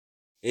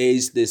Hey,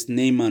 it's the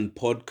Sneyman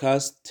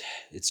podcast.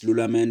 It's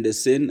Lula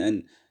Mendesin,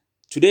 and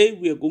today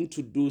we are going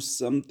to do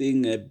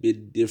something a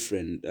bit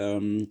different.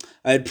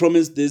 I had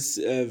promised this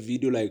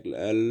video like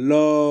a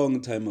long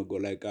time ago,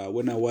 like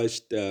when I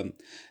watched The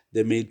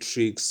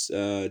Matrix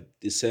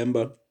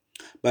December,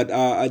 but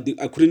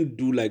I couldn't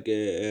do like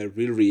a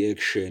real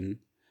reaction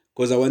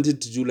because I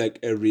wanted to do like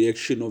a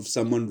reaction of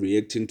someone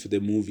reacting to the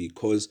movie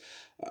because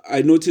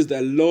I noticed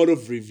that a lot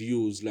of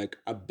reviews like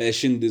are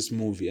bashing this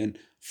movie, and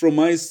from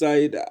my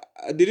side,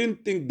 I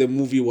didn't think the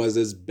movie was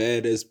as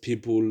bad as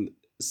people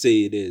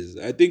say it is.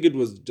 I think it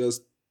was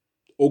just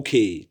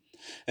okay.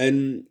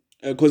 And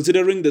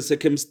considering the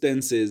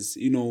circumstances,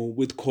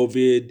 with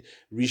COVID,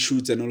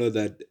 reshoots, and all of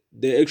that,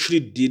 they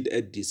actually did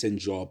a decent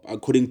job,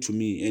 according to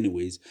me,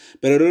 anyways.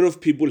 But a lot of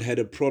people had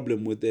a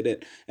problem with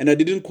it. And I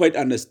didn't quite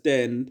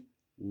understand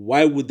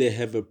why would they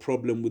have a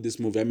problem with this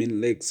movie. I mean,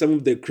 like some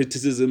of the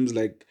criticisms,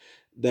 like,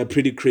 they're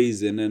pretty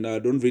crazy, and I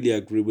don't really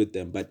agree with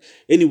them. But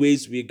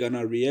anyways, we're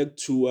gonna react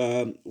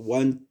to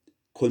one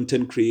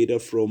content creator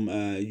from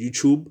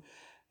YouTube.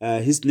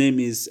 His name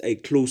is A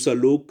Closer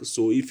Look.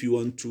 So if you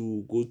want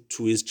to go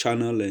to his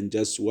channel and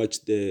just watch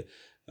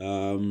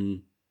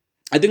um,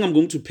 I think I'm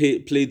going to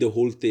play the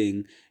whole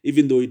thing,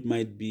 even though it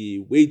might be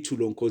way too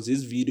long because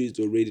this video is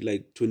already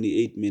like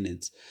 28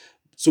 minutes.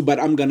 So, but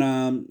I'm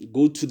gonna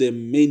go to the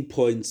main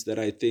points that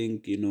I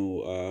think,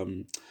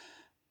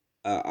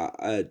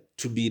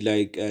 to be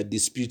like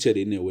disputed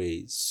in a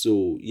way.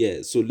 So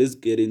yeah, so let's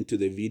get into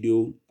the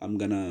video. I'm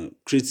gonna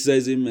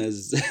criticize him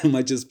as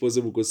much as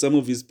possible because some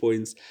of his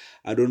points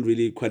I don't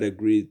really quite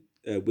agree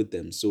with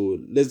them. So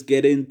let's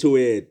get into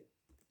it.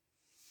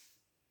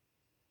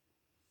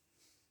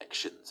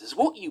 Is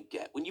what you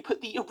get when you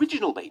put the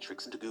original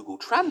Matrix into Google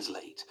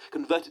Translate,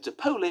 convert it to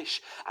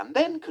Polish, and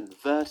then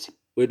convert it.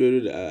 Wait.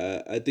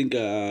 I think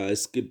I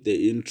skipped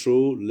the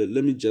intro.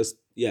 Let me just,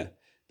 yeah,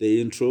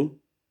 the intro.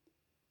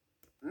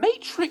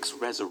 Matrix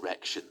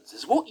Resurrections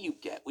is what you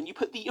get when you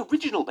put the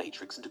original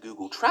Matrix into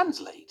Google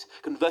Translate,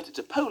 convert it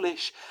to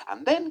Polish,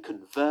 and then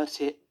convert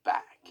it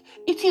back.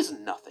 It is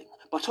nothing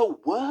but a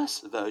worse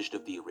version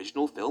of the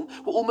original film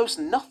where almost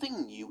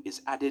nothing new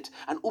is added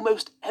and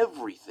almost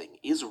everything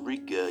is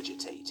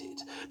regurgitated.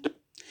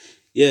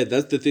 Yeah,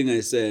 that's the thing I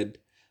said.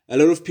 A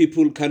lot of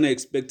people kind of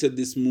expected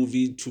this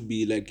movie to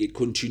be like a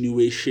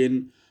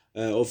continuation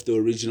of the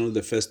original,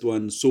 the first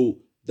one. So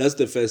that's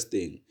the first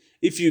thing.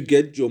 If you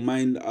get your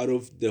mind out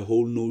of the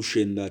whole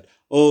notion that,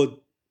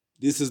 oh,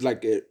 this is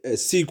like a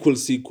sequel,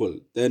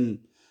 then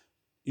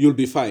you'll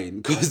be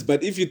fine. Cause,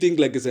 but if you think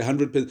like it's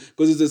 100%,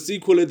 because it's a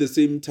sequel at the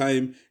same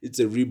time, it's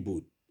a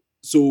reboot.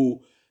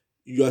 So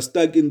you are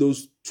stuck in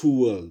those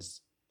two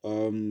worlds.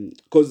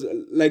 Because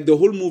like the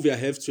whole movie, I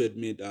have to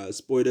admit,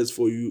 spoilers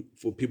for you,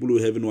 for people who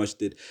haven't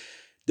watched it,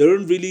 they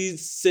don't really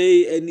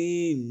say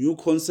any new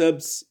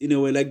concepts in a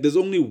way. Like there's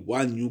only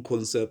one new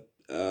concept.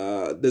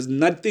 There's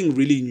nothing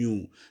really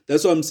new.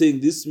 That's what I'm saying.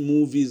 This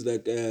movie is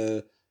like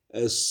a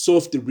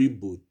soft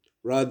reboot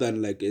rather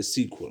than like a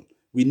sequel.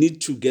 We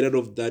need to get out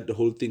of that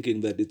whole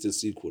thinking that it's a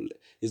sequel.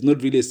 It's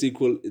not really a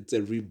sequel, it's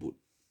a reboot.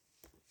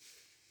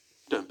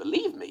 Don't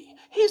believe me?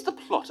 Here's the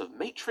plot of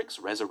Matrix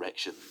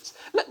Resurrections.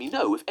 Let me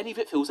know if any of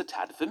it feels a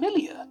tad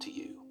familiar to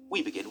you.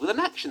 We begin with an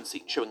action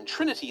scene showing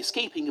Trinity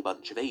escaping a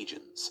bunch of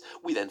agents.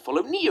 We then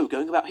follow Neo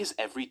going about his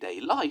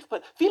everyday life,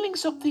 but feeling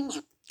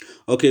something's.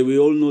 Okay, we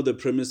all know the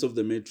premise of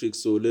the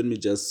Matrix, so let me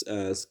just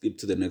skip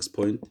to the next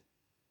point.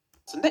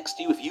 So next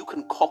to you if you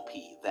can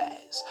copy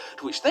theirs.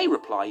 To which they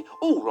reply,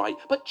 all right,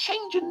 but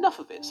change enough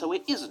of it so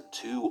it isn't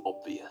too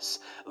obvious.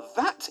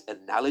 That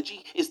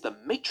analogy is the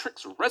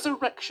Matrix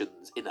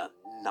Resurrections in a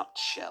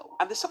nutshell.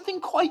 And there's something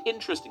quite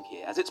interesting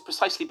here, as it's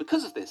precisely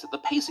because of this that the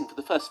pacing for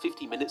the first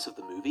 50 minutes of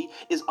the movie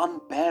is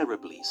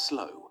unbearably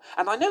slow.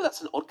 And I know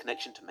that's an odd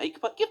connection to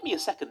make, but give me a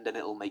second and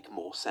it'll make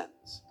more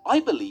sense. I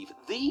believe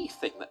the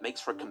thing that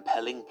makes for a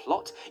compelling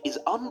plot is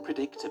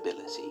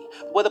unpredictability,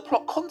 where the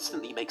plot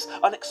constantly makes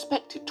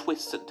unexpected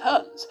twists and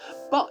turns,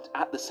 but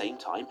at the same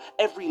time,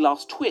 every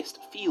last twist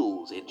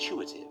feels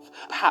intuitive.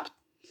 Perhaps.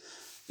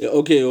 Yeah,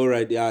 okay, all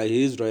right. Yeah,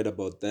 he is right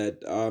about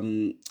that.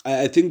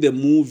 I think the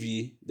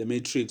movie, The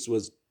Matrix,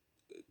 was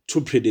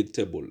too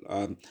predictable.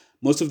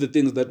 Most of the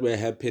things that were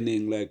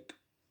happening, like,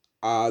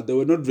 they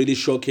were not really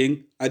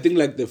shocking. I think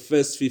like the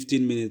first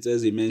 15 minutes,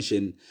 as he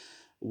mentioned,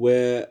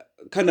 were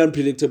kind of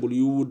unpredictable.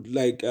 You would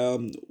like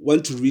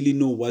want to really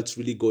know what's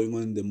really going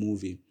on in the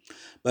movie.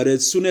 But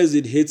as soon as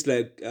it hits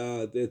like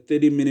the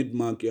 30-minute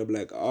mark, you're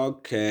like,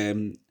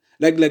 okay,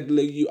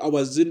 I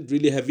wasn't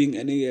really having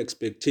any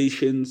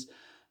expectations.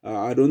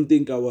 I don't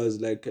think I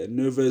was like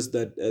nervous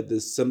that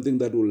there's something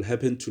that will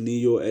happen to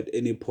Neo at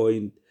any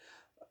point.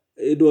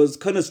 It was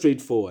kind of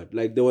straightforward.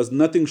 Like there was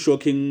nothing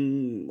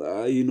shocking,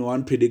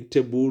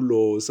 unpredictable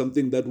or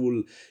something that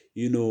will,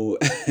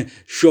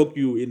 shock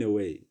you in a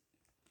way.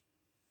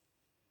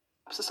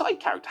 the side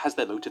character has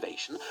their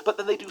motivation, but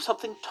then they do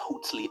something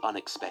totally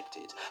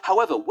unexpected.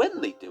 However,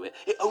 when they do it,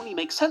 it only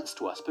makes sense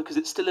to us because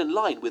it's still in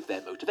line with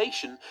their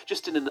motivation,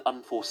 just in an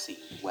unforeseen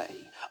way.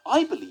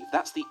 I believe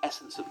that's the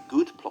essence of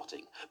good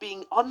plotting,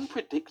 being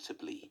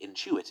unpredictably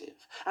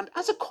intuitive. And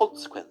as a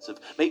consequence of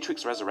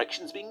Matrix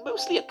Resurrections being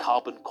mostly a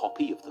carbon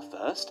copy of the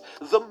first,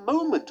 the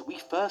moment we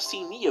first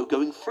see Neo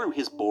going through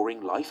his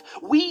boring life,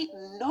 we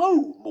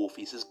know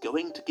Morpheus is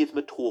going to give him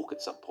a talk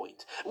at some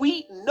point.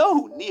 We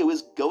know Neo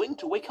is going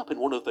to wake up in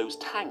one of those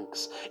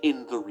tanks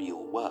in the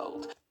real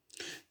world.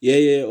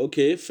 Yeah,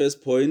 okay.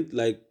 First point,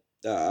 like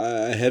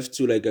I have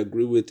to like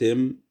agree with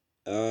him.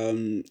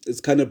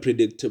 It's kind of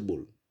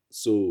predictable.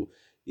 So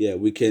yeah,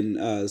 we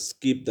can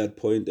skip that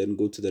point and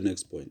go to the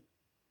next point.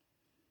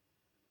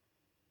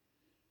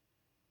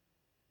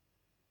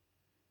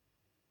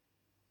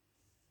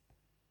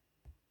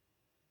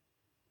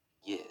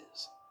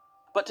 Years.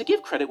 But to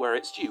give credit where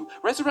it's due,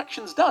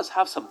 Resurrections does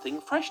have something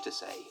fresh to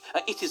say.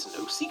 It is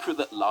no secret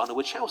that Lana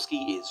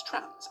Wachowski is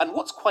trans, and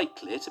what's quite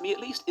clear, to me at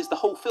least, is the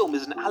whole film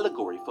is an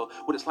allegory for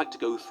what it's like to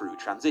go through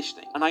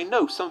transitioning. And I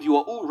know some of you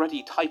are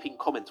already typing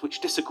comments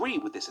which disagree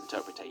with this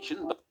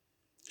interpretation, but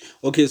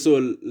Okay,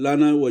 so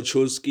Lana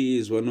Wachowski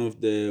is one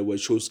of the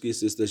Wachowski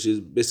sisters. She's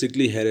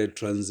basically had a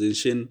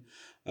transition.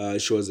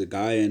 She was a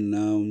guy and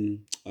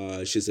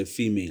now she's a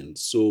female.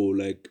 So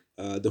like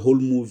the whole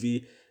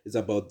movie is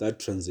about that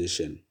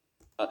transition.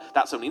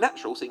 that's only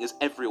natural, seeing as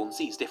everyone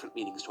sees different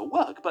meanings to a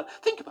work. But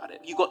think about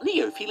it. You got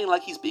Neo feeling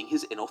like he's being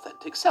his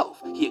inauthentic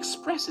self. He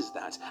expresses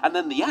that, and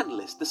then the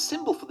analyst, the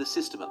symbol for the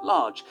system at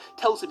large,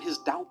 tells him his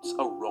doubts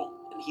are wrong,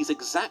 and he's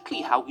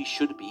exactly how he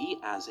should be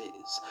as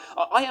is.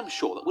 I am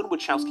sure that when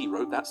Wachowski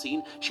wrote that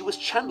scene, she was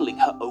channeling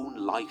her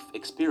own life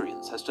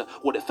experience as to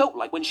what it felt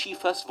like when she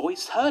first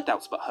voiced her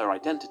doubts about her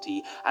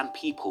identity and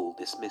people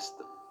dismissed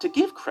them. To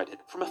give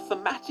credit, from a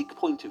thematic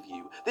point of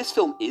view, this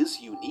film is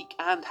unique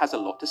and has a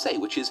lot to say,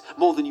 which is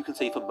more than you can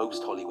say for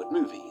most Hollywood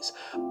movies.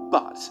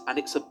 But, and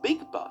it's a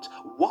big but,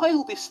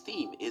 while this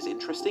theme is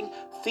interesting,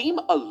 theme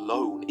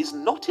alone is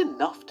not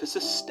enough to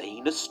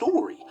sustain a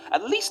story.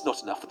 At least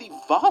not enough for the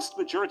vast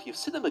majority of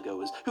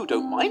cinemagoers who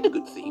don't mind a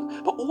good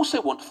theme, but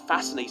also want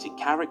fascinating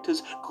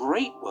characters,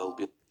 great world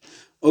building.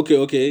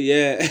 Okay,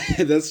 yeah,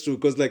 that's true.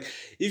 Because like,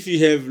 if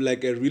you have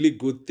like a really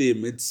good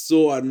theme, it's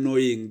so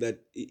annoying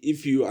that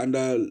if you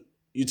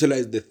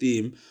underutilize the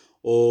theme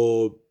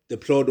or the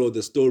plot or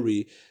the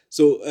story.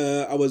 So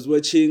I was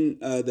watching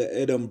the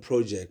Adam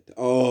Project.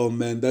 Oh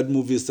man, that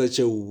movie is such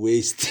a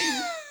waste.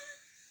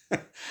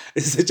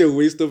 It's such a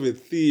waste of a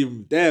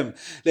theme. Damn.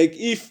 Like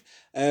if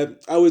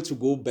I were to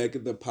go back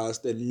in the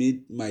past and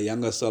meet my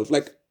younger self,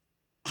 like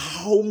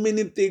how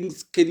many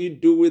things can you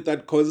do with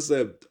that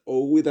concept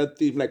or with that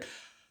theme? Like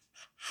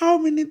how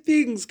many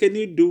things can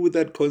you do with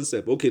that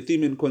concept? Okay,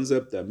 theme and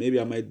concept, maybe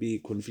I might be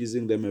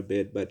confusing them a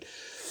bit, but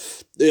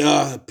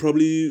yeah,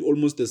 probably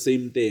almost the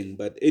same thing.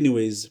 But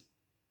anyways,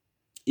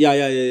 yeah.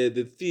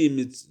 The theme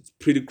is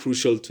pretty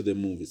crucial to the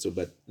movie. So,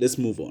 but let's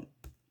move on.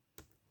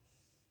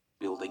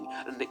 Building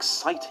and an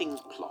exciting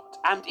plot.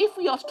 And if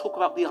we are to talk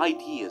about the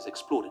ideas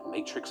explored in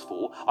Matrix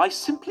 4, I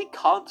simply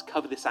can't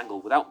cover this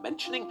angle without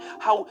mentioning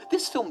how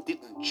this film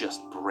didn't just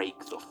break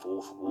the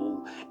fourth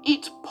wall,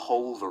 it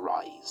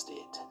pulverized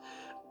it.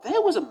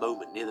 There was a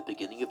moment near the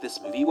beginning of this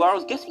movie where I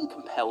was getting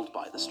compelled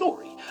by the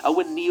story,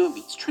 when Neo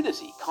meets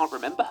Trinity, can't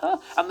remember her,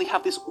 and they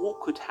have this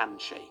awkward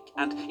handshake,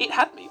 and it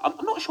had me. I'm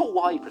not sure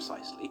why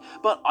precisely,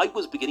 but I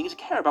was beginning to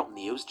care about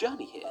Neo's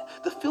journey here.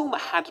 The film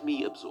had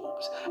me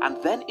absorbed,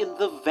 and then in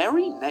the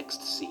very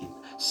next scene,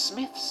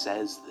 Smith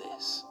says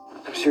this.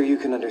 I'm sure you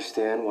can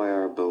understand why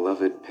our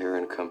beloved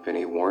parent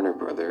company, Warner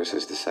Brothers,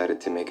 has decided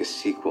to make a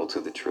sequel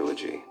to the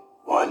trilogy.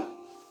 What?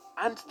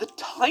 And the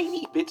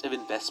tiny bit of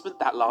investment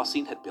that last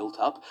scene had built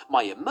up,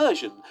 my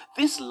immersion,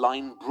 this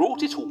line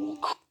brought it all.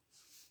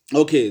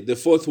 Okay, the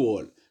fourth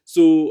wall.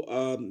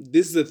 So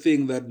this is the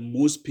thing that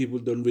most people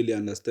don't really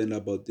understand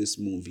about this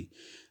movie.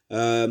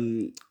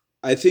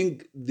 I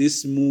think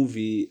this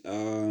movie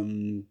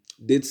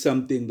did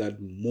something that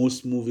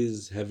most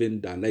movies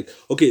haven't done. Like,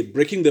 okay,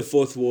 breaking the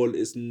fourth wall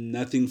is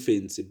nothing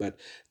fancy, but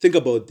think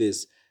about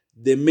this.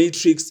 The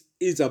Matrix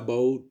is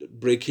about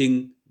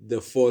breaking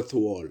the fourth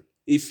wall.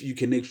 If you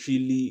can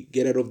actually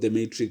get out of the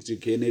Matrix, you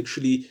can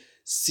actually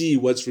see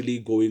what's really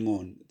going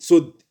on.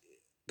 So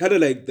kind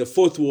of like the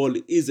fourth wall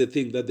is a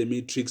thing that the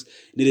Matrix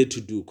needed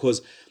to do,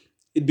 because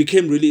it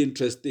became really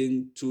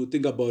interesting to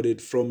think about it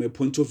from a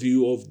point of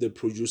view of the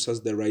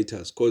producers, the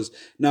writers. Because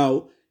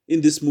now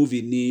in this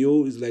movie,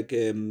 Neo is like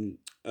a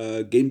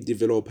game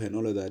developer and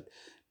all of that.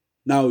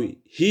 Now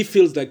he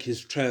feels like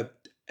he's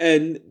trapped,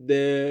 and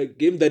the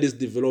game that is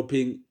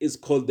developing is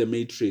called The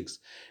Matrix.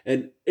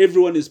 And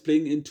everyone is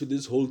playing into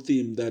this whole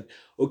theme that,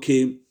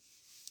 okay,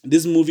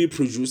 these movie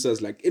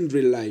producers, like in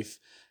real life,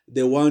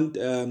 they want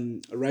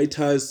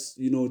writers,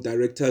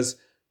 directors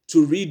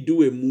to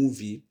redo a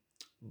movie,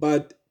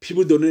 but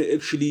people don't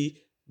actually,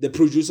 the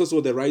producers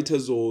or the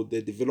writers or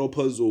the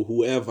developers or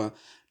whoever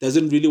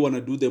doesn't really want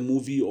to do the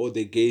movie or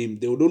the game.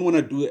 They don't want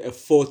to do a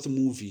fourth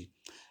movie.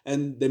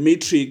 And the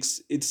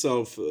Matrix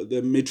itself,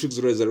 the Matrix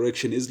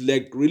Resurrection, is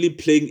like really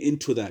playing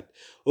into that.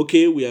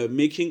 Okay, we are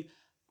making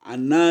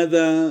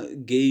another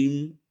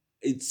game.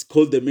 It's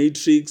called the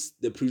Matrix.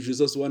 The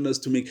producers want us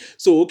to make.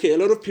 So, okay, a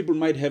lot of people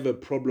might have a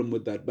problem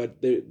with that,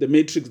 but the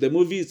Matrix, the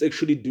movie is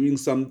actually doing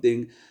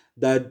something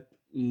that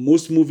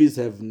most movies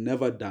have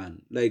never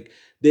done. Like,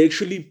 they're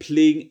actually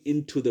playing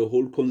into the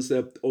whole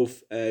concept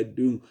of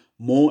doing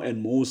more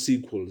and more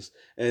sequels.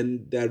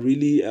 And they're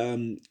really,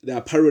 there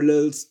are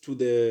parallels to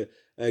the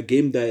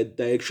game that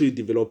they're actually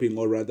developing,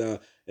 or rather,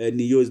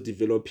 Neo is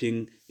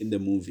developing in the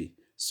movie.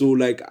 So,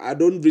 like, I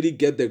don't really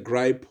get the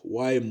gripe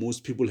why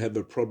most people have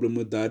a problem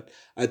with that.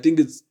 I think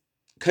it's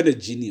kind of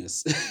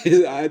genius.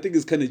 I think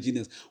it's kind of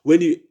genius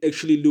when you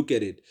actually look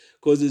at it,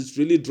 because it's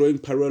really drawing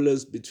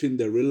parallels between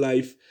the real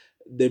life,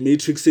 the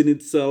Matrix in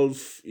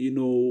itself. They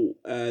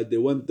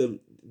want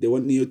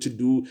Neo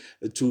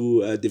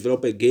to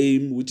develop a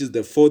game, which is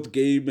the fourth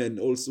game, and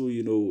also,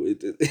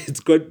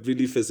 it's quite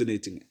really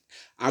fascinating.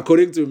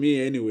 According to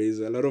me, anyways,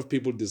 a lot of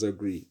people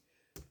disagree.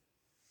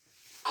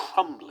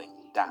 Crumbling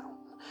down.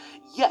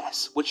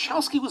 Yes,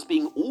 Wachowski was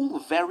being all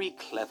very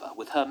clever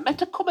with her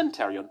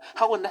meta-commentary on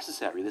how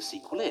unnecessary the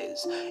sequel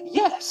is.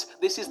 Yes,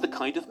 this is the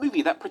kind of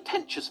movie that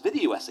pretentious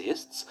video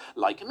essayists,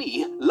 like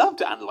me, love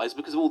to analyse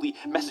because of all the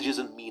messages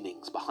and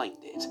meanings behind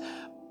it.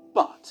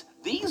 But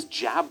these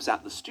jabs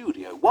at the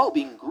studio, while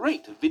being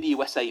great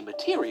video essay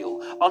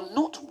material, are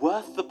not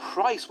worth the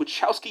price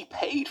Wachowski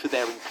paid for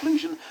their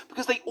inclusion,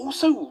 because they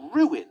also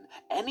ruin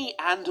any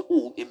and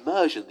all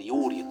immersion the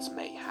audience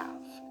may have.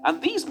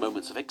 And these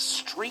moments of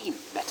extreme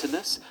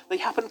meta-ness, they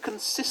happen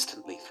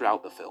consistently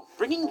throughout the film,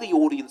 bringing the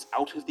audience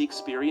out of the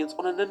experience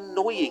on an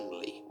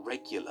annoyingly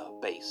regular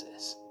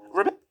basis.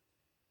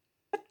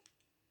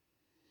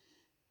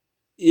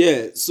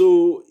 Yeah,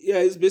 so yeah,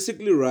 it's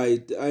basically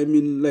right. I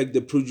mean, like, the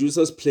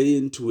producers play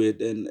into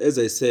it, and as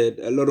I said,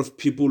 a lot of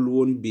people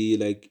won't be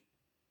like,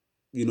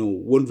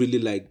 won't really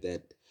like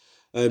that.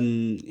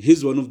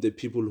 He's one of the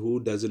people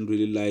who doesn't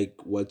really like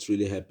what's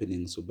really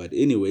happening. So, but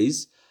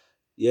anyways,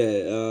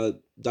 yeah,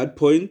 that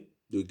point,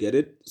 you get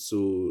it.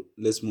 So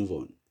let's move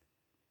on.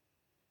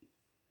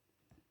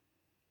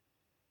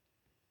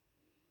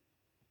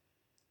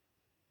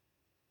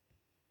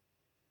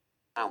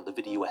 Around the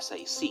video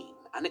essay scene,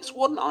 and it's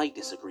one I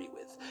disagree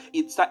with.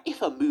 It's that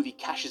if a movie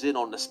cashes in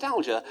on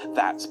nostalgia,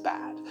 that's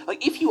bad.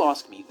 Like, if you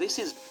ask me, this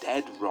is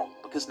dead wrong,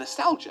 because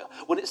nostalgia,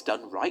 when it's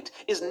done right,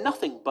 is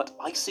nothing but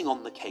icing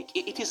on the cake.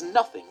 It is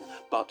nothing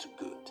but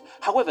good.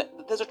 However,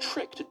 there's a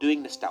trick to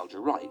doing nostalgia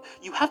right.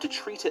 You have to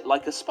treat it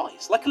like a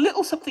spice, like a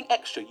little something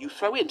extra you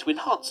throw in to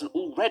enhance an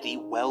already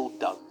well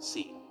done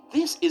scene.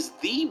 This is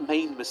the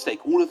main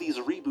mistake all of these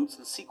reboots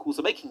and sequels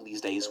are making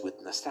these days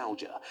with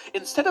nostalgia.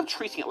 Instead of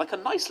treating it like a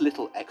nice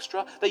little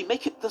extra, they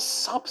make it the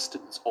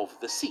substance of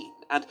the scene.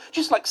 And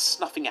just like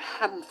snuffing a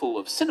handful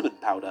of cinnamon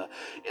powder,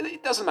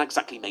 it doesn't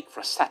exactly make for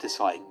a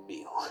satisfying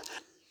meal.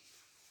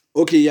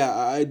 Okay, yeah,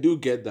 I do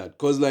get that,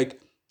 because, like,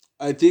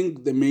 I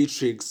think the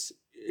Matrix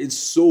is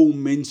so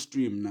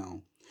mainstream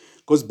now.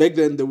 Because back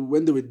then,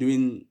 when they were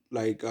doing,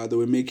 like, they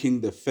were making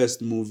the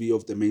first movie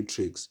of the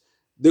Matrix,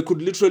 they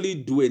could literally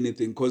do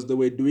anything, because they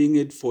were doing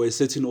it for a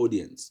certain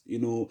audience.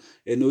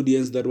 An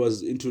audience that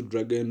was into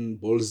Dragon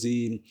Ball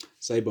Z,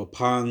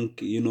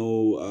 cyberpunk,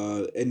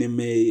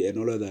 anime, and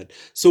all of that.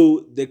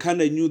 So they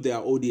kind of knew their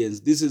audience.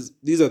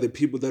 These are the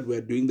people that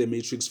were doing the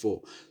Matrix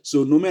for.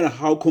 So no matter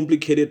how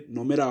complicated,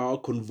 no matter how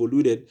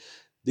convoluted,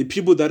 the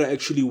people that are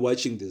actually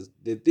watching this,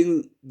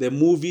 the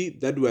movie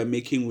that we are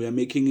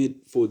making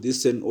it for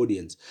this certain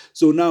audience.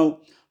 So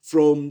now,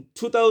 from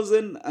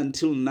 2000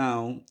 until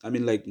now, I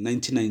mean, like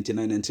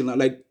 1999 until now,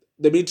 like,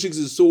 the Matrix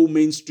is so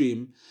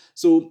mainstream.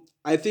 So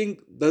I think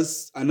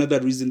that's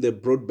another reason they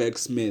brought back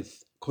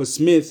Smith, because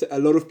Smith, a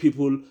lot of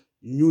people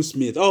knew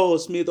Smith. Oh,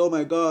 Smith! Oh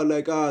my God!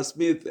 Like,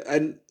 Smith.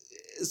 And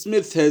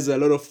Smith has a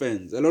lot of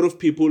fans. A lot of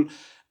people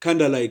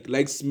kind of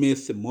like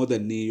Smith more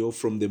than Neo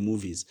from the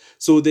movies.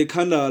 So they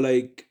kind of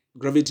like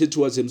gravitate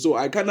towards him. So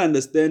I kind of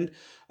understand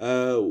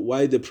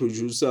why the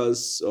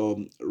producers,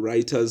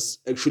 writers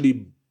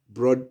actually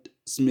brought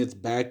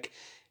Smith back,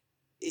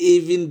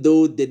 even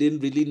though they didn't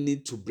really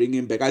need to bring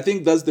him back. I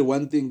think that's the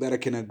one thing that I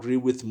can agree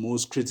with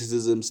most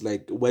criticisms.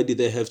 Like, why did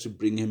they have to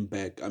bring him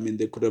back? I mean,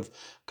 they could have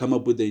come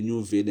up with a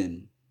new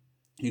villain.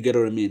 You get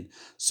what I mean?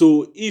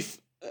 So if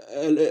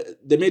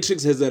the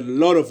Matrix has a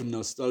lot of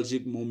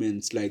nostalgic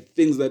moments, like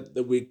things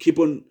that we keep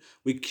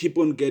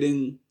on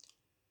getting,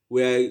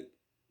 where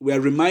we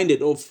are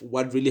reminded of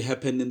what really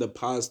happened in the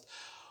past.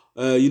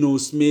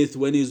 Smith,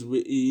 when he's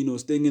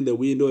staying in the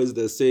window, is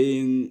the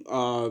saying,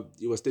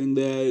 he was staying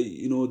there,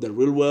 the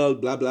real world,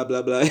 blah blah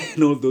blah blah,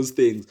 and all those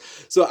things.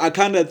 So I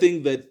kind of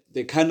think that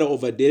they kind of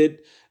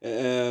overdid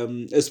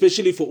it,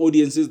 especially for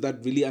audiences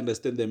that really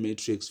understand the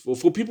Matrix.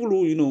 For people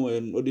who,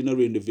 an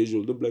ordinary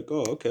individual, they'll be like,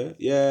 oh, okay,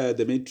 yeah,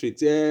 the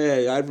Matrix,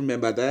 yeah, I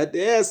remember that,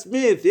 yeah,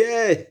 Smith,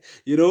 yeah.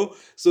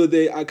 So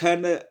they are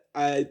kind of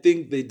I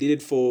think they did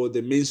it for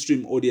the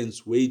mainstream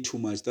audience way too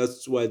much.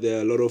 That's why there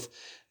are a lot of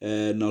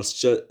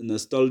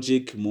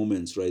nostalgic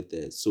moments right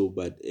there. So,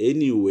 but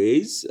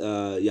anyways,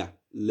 yeah,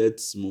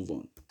 let's move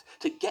on.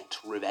 To get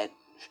revenge.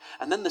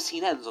 And then the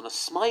scene ends on a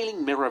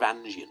smiling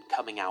Miravangian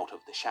coming out of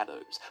the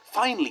shadows,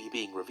 finally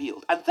being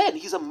revealed. And then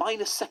he's a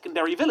minor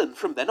secondary villain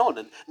from then on,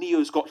 and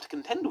Neo's got to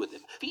contend with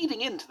him,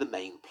 feeding into the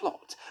main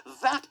plot.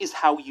 That is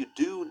how you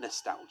do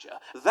nostalgia.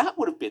 That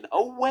would have been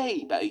a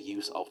way better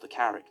use of the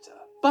character.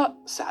 But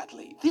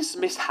sadly, this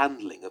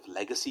mishandling of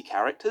legacy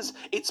characters,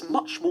 it's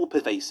much more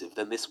pervasive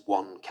than this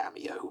one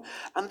cameo.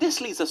 And this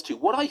leads us to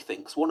what I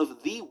think is one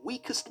of the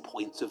weakest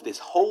points of this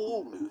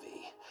whole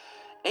movie.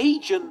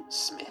 Agent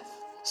Smith.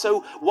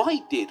 So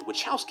why did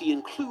Wachowski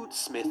include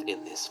Smith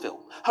in this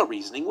film? Her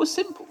reasoning was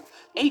simple.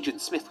 Agent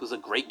Smith was a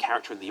great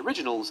character in the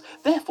originals,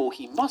 therefore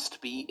he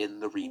must be in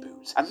the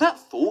reboot. And that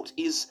thought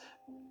is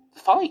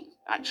fine,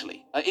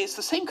 actually. It's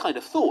the same kind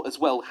of thought as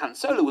well. Han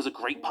Solo was a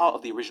great part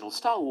of the original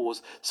Star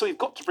Wars, so we've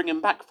got to bring him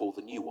back for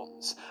the new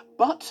ones.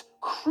 But,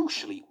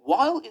 crucially,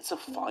 while it's a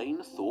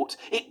fine thought,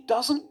 it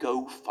doesn't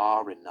go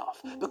far enough.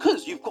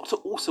 Because you've got to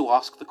also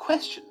ask the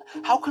question,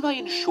 how can I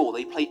ensure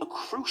they play a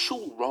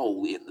crucial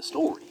role in the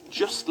story?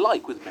 Just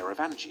like with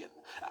Miravangian.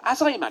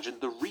 As I imagine,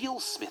 the real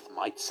Smith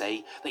might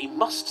say, they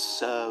must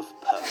serve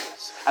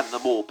purpose, and the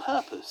more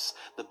purpose,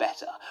 the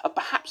better.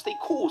 Perhaps they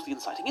cause the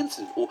inciting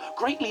incident, or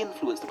greatly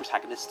influence the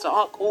protagonist's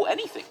arc, or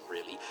anything,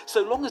 really,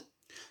 so long as...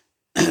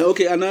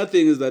 Okay, another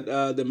thing is that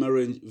the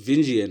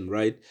Merovingian,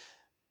 right?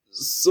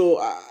 So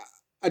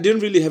I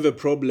didn't really have a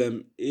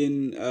problem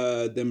in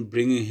them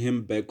bringing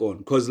him back on,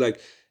 because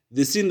like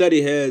the scene that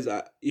he has,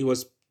 he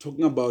was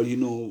talking about,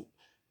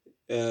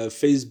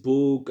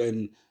 Facebook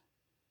and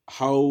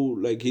how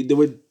like they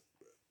were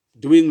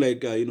doing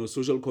like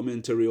social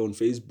commentary on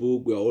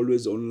Facebook. We're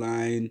always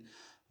online,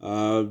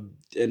 uh,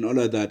 and all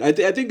of that. I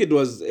think it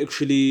was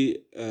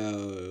actually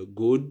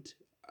good.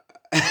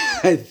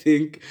 I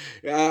think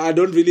I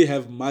don't really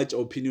have much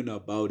opinion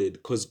about it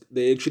because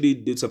they actually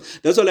did some.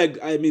 That's all. Like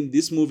I mean,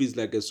 this movie is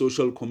like a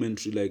social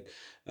commentary, like,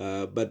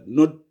 but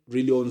not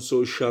really on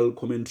social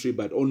commentary,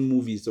 but on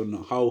movies,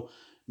 on how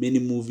many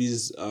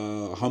movies,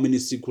 how many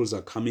sequels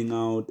are coming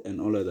out, and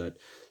all of that.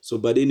 So,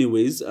 but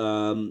anyways,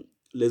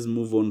 let's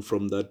move on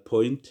from that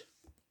point.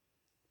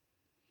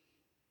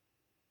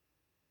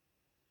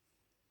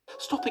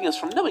 stopping us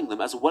from knowing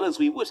them as well as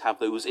we would have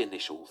those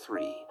initial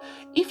three.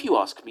 If you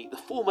ask me, the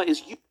former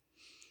is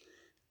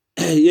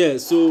Yeah.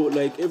 So,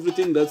 like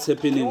everything that's You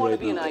happening want to right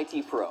be an now.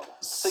 IT pro,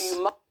 so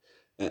you must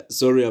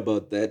Sorry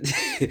about that.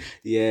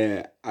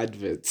 Yeah,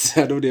 adverts.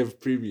 I don't have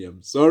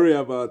premium. Sorry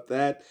about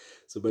that.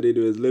 So, but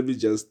anyways, let me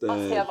just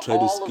have try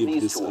to all of skip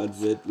these this tools.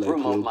 advert like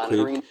Remote real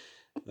monitoring. quick.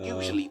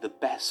 usually the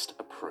best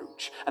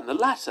approach, and the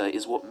latter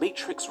is what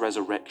Matrix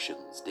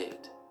Resurrections did.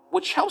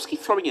 Wachowski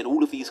throwing in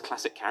all of these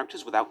classic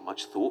characters without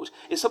much thought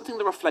is something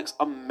that reflects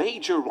a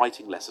major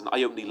writing lesson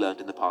I only learned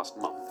in the past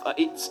month.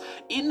 It's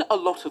in a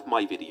lot of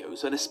my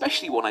videos, and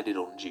especially one I did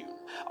on June.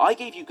 I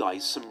gave you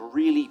guys some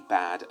really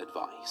bad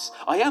advice.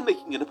 I am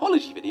making an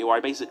apology video where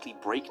I basically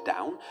break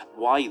down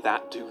why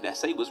that Dune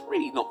essay was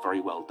really not very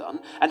well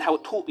done, and how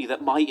it taught me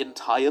that my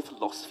entire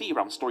philosophy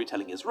around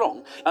storytelling is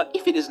wrong.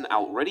 If it isn't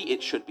out already,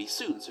 it should be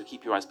soon, so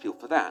keep your eyes peeled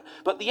for that.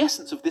 But the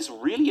essence of this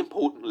really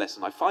important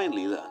lesson I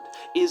finally learned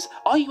is,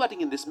 are you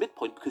adding in this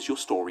midpoint because your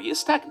story is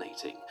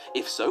stagnating?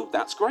 If so,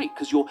 that's great,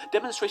 because you're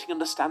demonstrating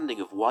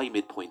understanding of why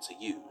midpoints are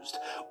used.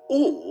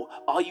 Or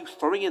are you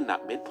throwing in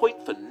that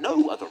midpoint for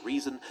no other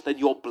reason than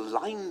you're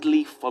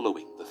blindly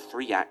following the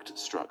three-act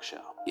structure?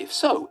 If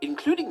so,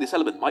 including this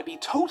element might be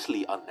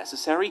totally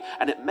unnecessary,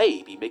 and it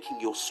may be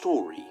making your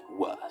story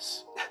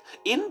worse.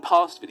 In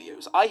past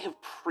videos, I have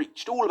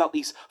preached all about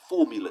these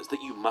formulas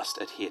that you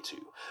must adhere to,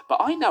 but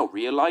I now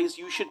realize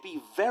you should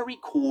be very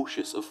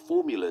cautious of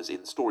formulas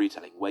in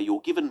storytelling where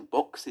you're given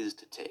boxes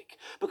to tick,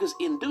 because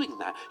in doing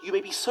that, you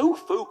may be so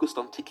focused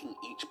on ticking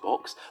each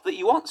box that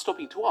you aren't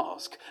stopping to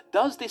ask,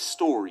 does this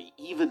story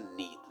even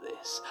need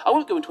this? I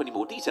won't go into any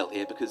more detail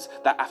here because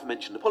that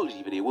aforementioned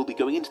apology video will be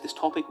going into this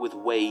topic with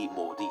way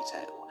more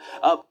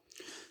detail.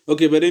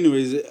 Okay, but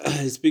anyways,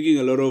 speaking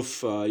a lot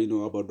of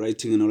about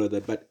writing and all of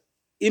that. But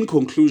in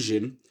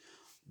conclusion,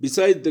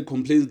 besides the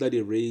complaints that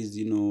he raised,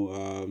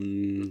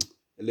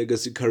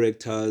 legacy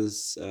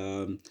characters,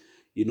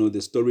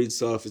 the story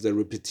itself is a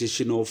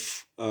repetition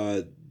of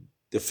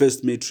the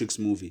first Matrix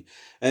movie.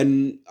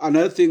 And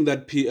another thing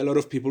that a lot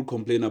of people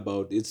complain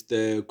about is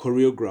the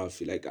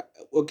choreography. Like,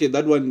 okay,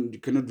 that one you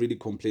cannot really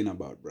complain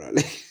about, bro.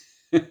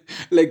 Like,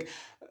 like,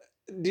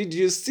 did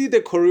you see the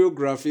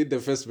choreography in the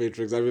first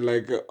Matrix? I mean,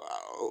 like,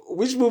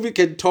 which movie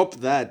can top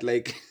that?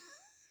 Like,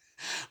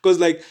 because,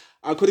 like,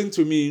 according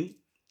to me,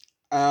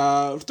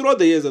 throughout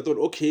the years, I thought,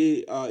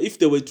 okay, if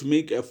they were to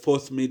make a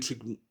fourth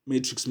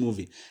Matrix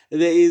movie,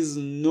 there is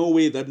no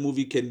way that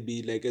movie can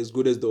be like as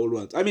good as the old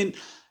ones. I mean,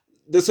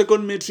 the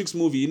second Matrix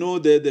movie,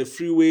 the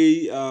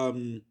freeway,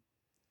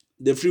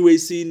 the freeway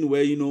scene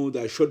where,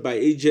 they're shot by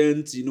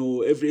agents,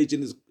 every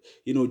agent is,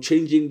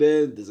 changing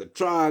there. There's a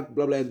truck,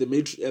 blah, blah,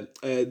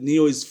 and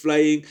Neo is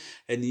flying,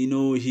 and,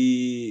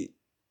 he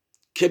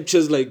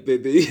captures like the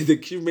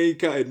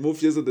keymaker and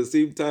Morpheus at the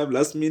same time,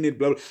 last minute,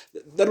 blah, blah.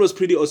 That was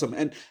pretty awesome.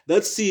 And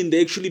that scene,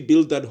 they actually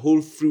built that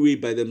whole freeway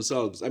by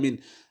themselves. I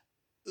mean,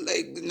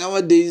 like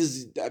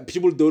nowadays,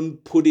 people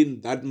don't put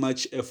in that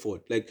much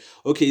effort. Like,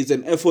 okay, it's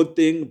an effort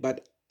thing,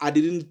 but I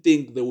didn't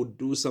think they would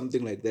do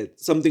something like that,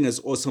 something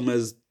as awesome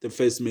as the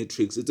first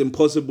Matrix. It's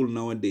impossible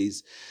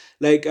nowadays.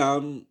 Like,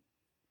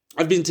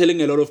 I've been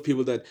telling a lot of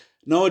people that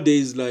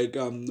nowadays, like,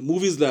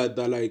 movies that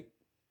like,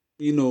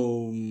 you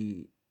know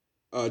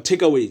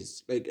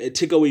takeaways, like a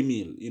takeaway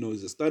meal,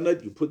 is a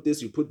standard. You put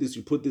this, you put this,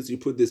 you put this, you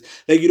put this.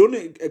 Like, you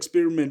don't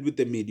experiment with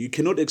the meat. You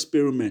cannot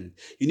experiment.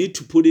 You need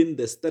to put in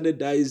the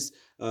standardized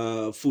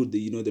food,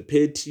 the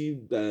patty,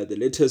 the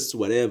lettuce,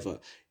 whatever.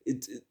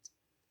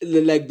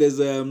 Like, there's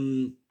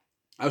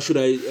how should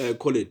I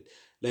call it,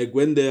 like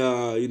when they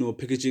are,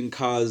 packaging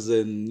cars,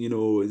 and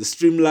the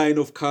streamline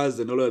of cars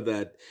and all of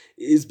that.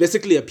 It's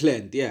basically a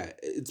plant. Yeah,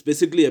 it's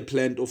basically a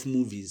plant of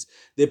movies.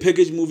 They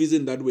package movies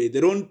in that way.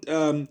 They don't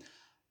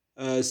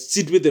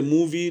sit with the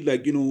movie,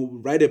 like,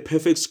 write a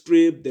perfect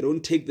script. They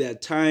don't take their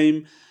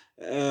time.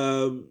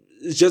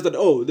 It's just that,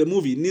 oh, the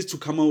movie needs to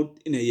come out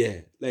in a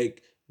year.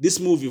 Like this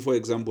movie, for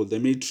example, The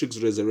Matrix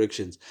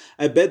Resurrections.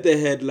 I bet they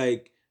had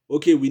like,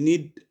 okay, we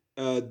need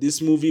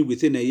this movie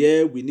within a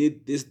year. We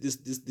need this,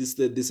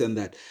 and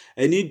that.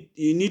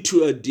 You need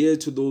to adhere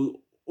to those,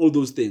 all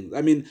those things.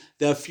 I mean,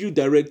 there are few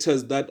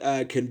directors that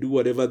can do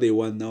whatever they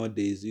want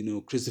nowadays.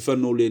 Christopher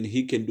Nolan,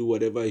 he can do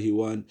whatever he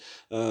wants.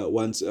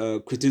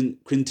 Quentin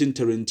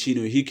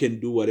Tarantino, he can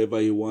do whatever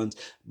he wants.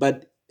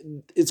 But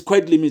it's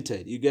quite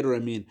limited. You get what I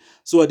mean?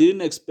 So I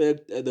didn't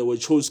expect the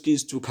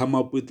Wachowskis to come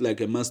up with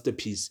like a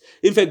masterpiece.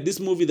 In fact, this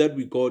movie that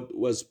we got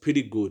was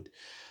pretty good.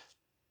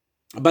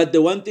 But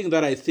the one thing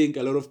that I think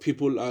a lot of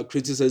people are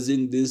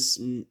criticizing this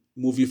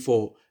movie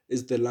for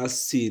is the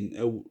last scene,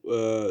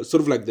 sort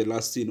of like the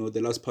last scene, or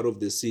the last part of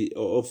the scene,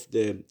 or of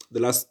the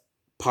last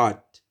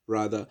part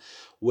rather,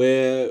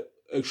 where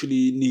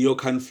actually Neo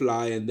can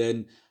fly, and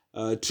then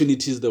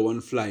Trinity is the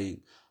one flying.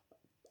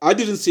 I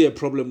didn't see a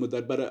problem with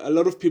that, but a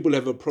lot of people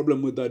have a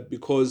problem with that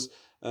because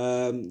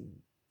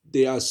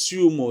they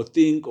assume or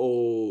think,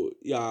 or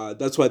yeah,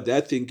 that's what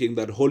they're thinking,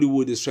 that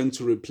Hollywood is trying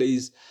to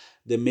replace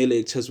the male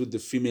actors with the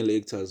female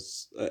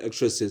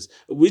actresses,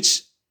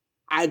 which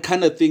I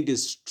kind of think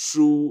is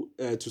true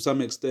to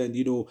some extent.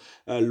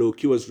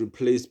 Loki was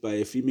replaced by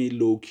a female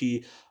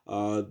Loki.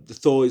 The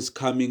Thor is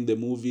coming, the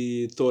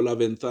movie Thor: Love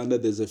and Thunder.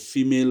 There's a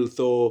female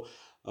Thor.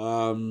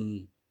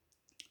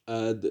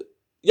 The,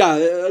 yeah,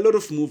 a lot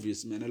of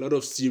movies, man, a lot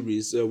of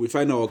series. We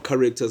find our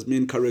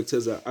main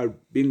characters are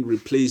being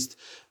replaced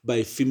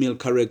by female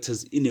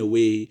characters in a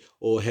way,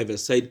 or have a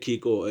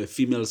sidekick, or a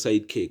female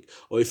sidekick,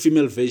 or a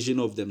female version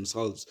of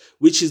themselves,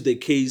 which is the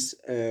case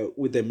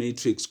with the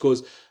Matrix.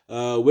 Because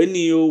when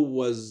Neo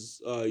was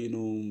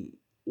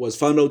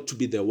found out to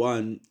be the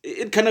one,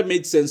 it kind of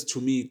made sense to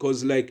me,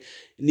 because like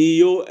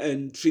Neo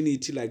and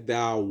Trinity, like they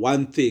are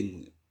one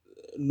thing.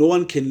 No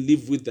one can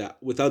live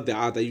without the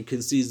other. You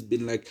can see it's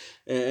been like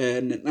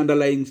an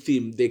underlying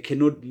theme. They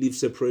cannot live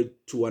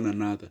separate to one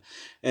another.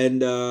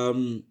 And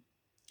the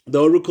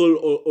Oracle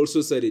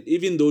also said it,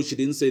 even though she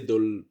didn't say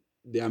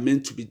they are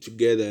meant to be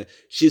together.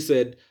 She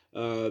said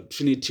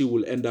Trinity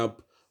will end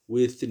up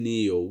with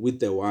Neo,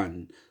 with the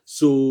one.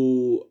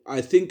 So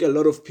I think a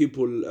lot of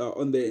people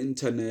on the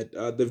internet,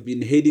 they've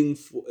been hating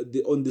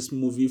on this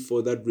movie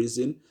for that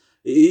reason.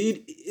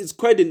 It's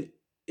quite an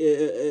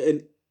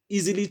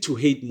easily to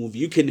hate movie.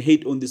 You can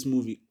hate on this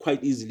movie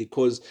quite easily,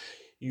 because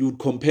you would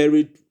compare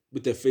it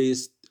with the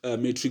first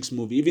Matrix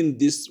movie.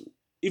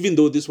 Even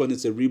though this one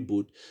is a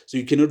reboot, so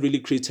you cannot really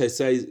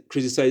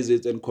criticize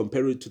it and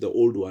compare it to the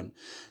old one.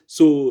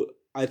 So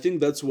I think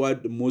that's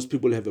what most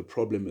people have a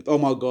problem with. Oh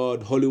my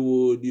God,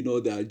 Hollywood,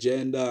 the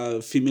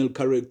agenda, female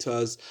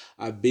characters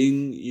are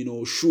being,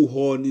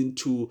 shoehorned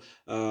into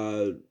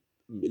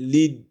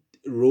lead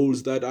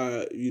roles that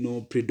are,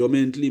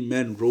 predominantly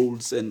men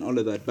roles and all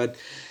of that. But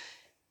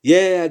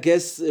yeah, I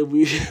guess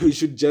we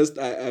should just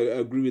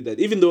agree with that.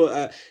 Even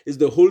though it's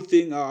the whole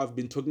thing I've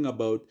been talking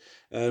about.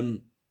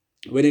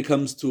 When it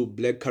comes to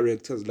black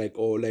characters, like,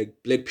 or like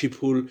black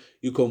people,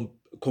 you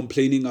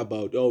complaining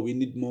about, oh, we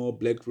need more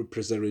black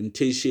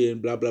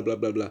representation, blah blah blah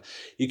blah blah.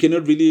 You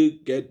cannot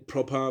really get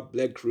proper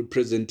black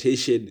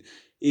representation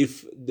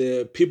if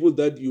the people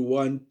that you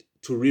want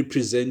to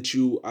represent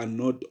you are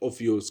not of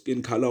your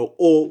skin color,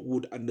 or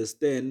would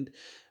understand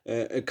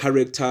a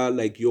character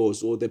like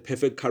yours, or the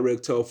perfect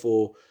character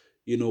for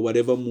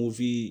whatever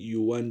movie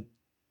you want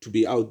to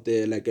be out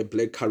there, like a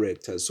black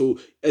character. So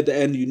at the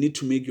end, you need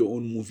to make your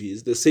own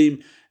movies. The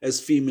same as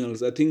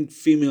females. I think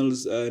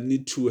females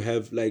need to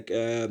have like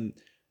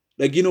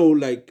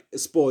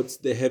sports.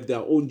 They have their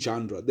own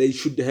genre. They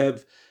should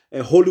have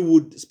a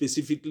Hollywood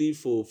specifically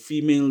for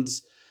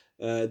females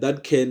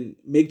that can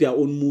make their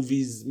own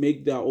movies,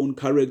 make their own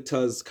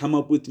characters, come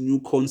up with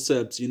new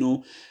concepts.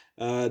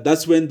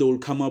 that's when they will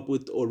come up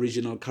with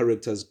original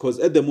characters. Because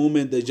at the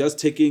moment they're just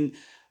taking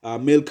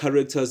male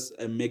characters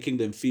and making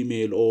them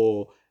female,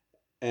 or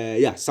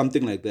yeah,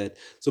 something like that.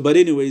 So, but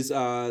anyways,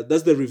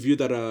 that's the review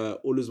that I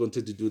always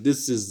wanted to do.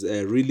 This is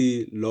a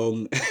really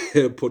long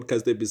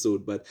podcast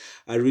episode, but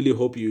I really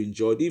hope you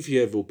enjoyed. If you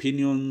have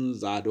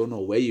opinions, I don't know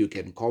where you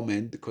can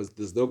comment, because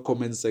there's no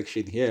comment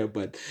section here,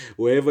 but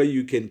wherever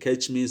you can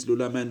catch me is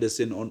Lula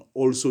Manderson on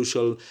all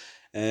social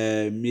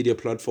media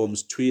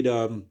platforms,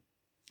 Twitter,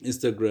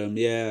 Instagram.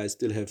 Yeah, I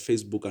still have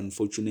Facebook,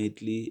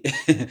 unfortunately.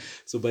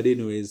 So, but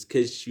anyways,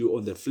 catch you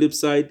on the flip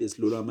side. It's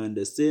Lula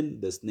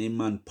Manderson, the Snake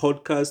Man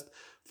podcast.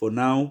 For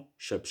now,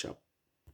 sharp sharp.